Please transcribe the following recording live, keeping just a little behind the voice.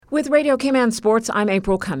With Radio Cayman Sports, I'm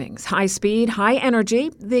April Cummings. High speed, high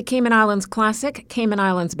energy. The Cayman Islands Classic, Cayman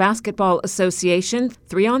Islands Basketball Association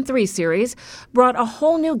 3-on-3 series brought a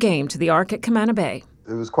whole new game to the Arc at Camana Bay.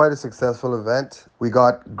 It was quite a successful event. We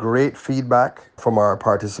got great feedback from our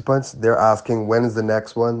participants. They're asking, when is the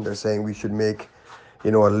next one? They're saying we should make, a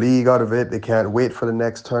league out of it. They can't wait for the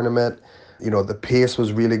next tournament. The pace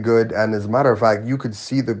was really good. And as a matter of fact, you could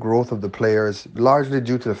see the growth of the players, largely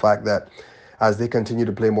due to the fact that as they continue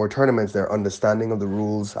to play more tournaments, their understanding of the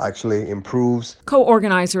rules actually improves.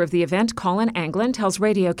 Co-organizer of the event, Colin Anglin, tells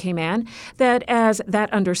Radio Cayman that as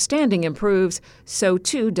that understanding improves, so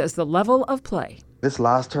too does the level of play. This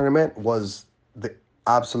last tournament was the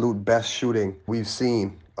absolute best shooting we've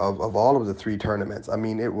seen of all of the three tournaments. I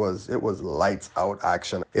mean, it was lights out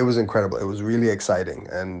action. It was incredible. It was really exciting,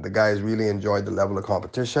 and the guys really enjoyed the level of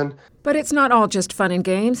competition. But it's not all just fun and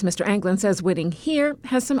games. Mr. Anglin says winning here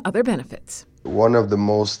has some other benefits. One of the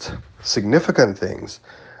most significant things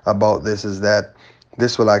about this is that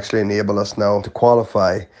this will actually enable us now to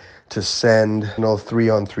qualify to send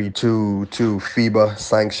 3-on-3 to FIBA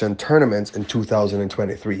sanctioned tournaments in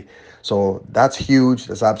 2023. So that's huge.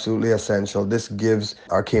 That's absolutely essential. This gives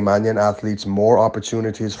our Caymanian athletes more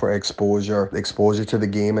opportunities for exposure to the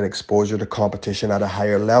game and exposure to competition at a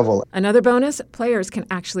higher level. Another bonus, players can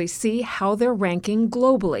actually see how they're ranking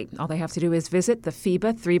globally. All they have to do is visit the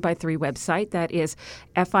FIBA 3x3 website. That is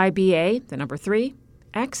FIBA, the number 3,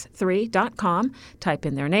 x3.com. Type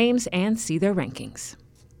in their names and see their rankings.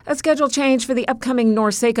 A schedule change for the upcoming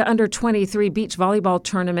NORCECA Under-23 beach volleyball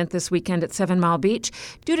tournament this weekend at 7 Mile Beach.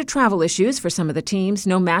 Due to travel issues for some of the teams,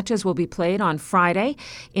 no matches will be played on Friday.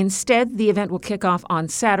 Instead, the event will kick off on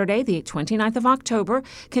Saturday, the 29th of October,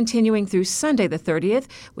 continuing through Sunday the 30th,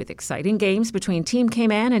 with exciting games between Team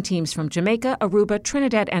Cayman and teams from Jamaica, Aruba,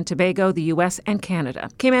 Trinidad and Tobago, the U.S. and Canada.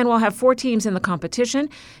 Cayman will have 4 teams in the competition.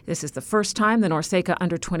 This is the first time the NORCECA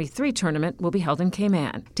Under-23 tournament will be held in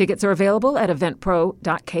Cayman. Tickets are available at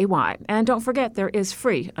eventpro.KY. And don't forget, there is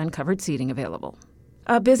free uncovered seating available.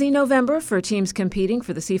 A busy November for teams competing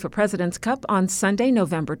for the CIFA President's Cup on Sunday,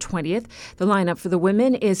 November 20th. The lineup for the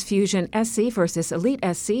women is Fusion SC versus Elite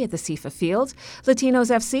SC at the CIFA Field. Latinos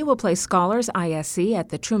FC will play Scholars ISC at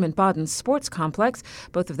the Truman Bodden Sports Complex.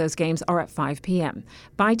 Both of those games are at 5 p.m.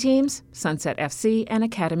 By teams, Sunset FC and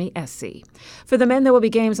Academy SC. For the men, there will be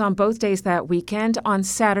games on both days that weekend. On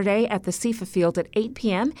Saturday at the CIFA Field at 8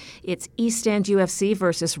 p.m., it's East End UFC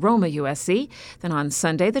versus Roma USC. Then on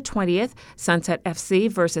Sunday, the 20th, Sunset FC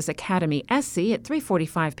versus Academy SC at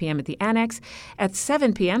 3:45 p.m. at the Annex. At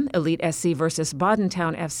 7 p.m., Elite SC versus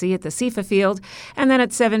Boddentown FC at the CIFA Field. And then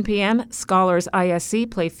at 7 p.m., Scholars ISC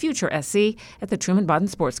play Future SC at the Truman Bodden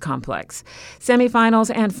Sports Complex. Semifinals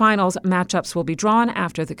and finals matchups will be drawn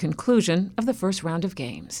after the conclusion of the first round of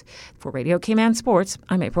games. For Radio Cayman Sports,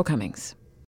 I'm April Cummings.